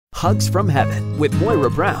Hugs from Heaven with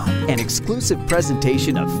Moira Brown, an exclusive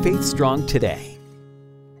presentation of Faith Strong Today.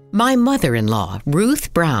 My mother-in-law,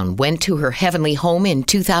 Ruth Brown, went to her heavenly home in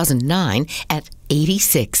 2009 at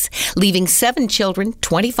 86, leaving 7 children,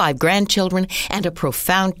 25 grandchildren, and a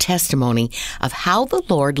profound testimony of how the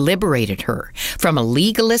Lord liberated her from a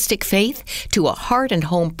legalistic faith to a heart and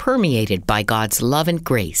home permeated by God's love and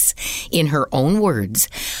grace. In her own words,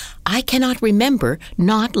 I cannot remember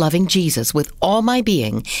not loving Jesus with all my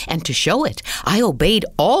being, and to show it, I obeyed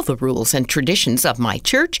all the rules and traditions of my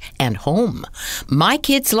church and home. My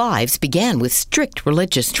kids' lives began with strict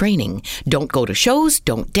religious training. Don't go to shows,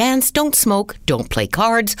 don't dance, don't smoke, don't play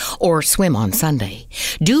cards, or swim on Sunday.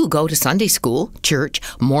 Do go to Sunday school, church,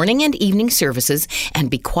 morning and evening services,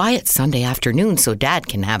 and be quiet Sunday afternoon so Dad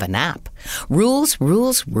can have a nap. Rules,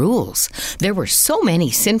 rules, rules. There were so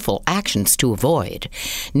many sinful actions to avoid.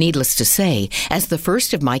 Needless to say, as the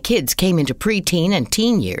first of my kids came into preteen and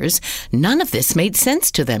teen years, none of this made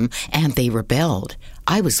sense to them, and they rebelled.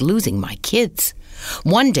 I was losing my kids.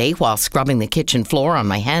 One day, while scrubbing the kitchen floor on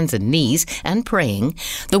my hands and knees and praying,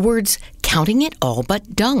 the words, "counting it all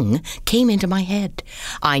but dung," came into my head.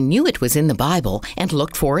 I knew it was in the Bible and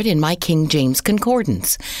looked for it in my King James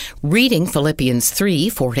Concordance. Reading Philippians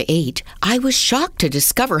 3:4-8, I was shocked to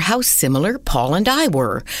discover how similar Paul and I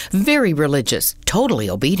were. Very religious, totally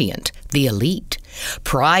obedient, the elite.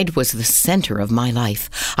 Pride was the center of my life.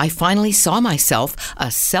 I finally saw myself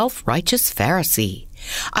a self-righteous Pharisee.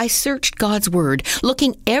 I searched God's Word,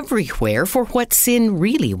 looking everywhere for what sin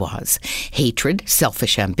really was. Hatred,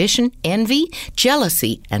 selfish ambition, envy,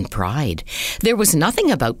 jealousy, and pride. There was nothing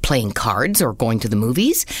about playing cards or going to the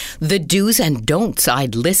movies. The do's and don'ts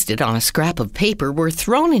I'd listed on a scrap of paper were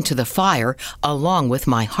thrown into the fire along with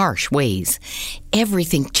my harsh ways.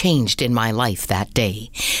 Everything changed in my life that day.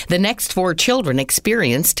 The next 4 children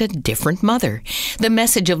experienced a different mother. The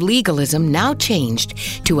message of legalism now changed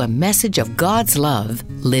to a message of God's love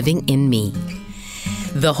living in me.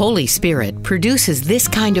 The Holy Spirit produces this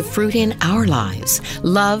kind of fruit in our lives: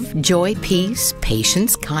 love, joy, peace,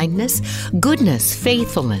 patience, kindness, goodness,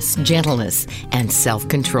 faithfulness, gentleness, and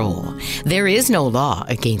self-control. There is no law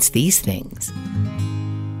against these things.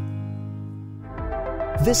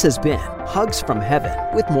 This has been Hugs from Heaven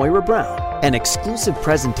with Moira Brown, an exclusive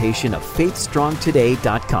presentation of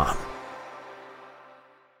FaithStrongToday.com.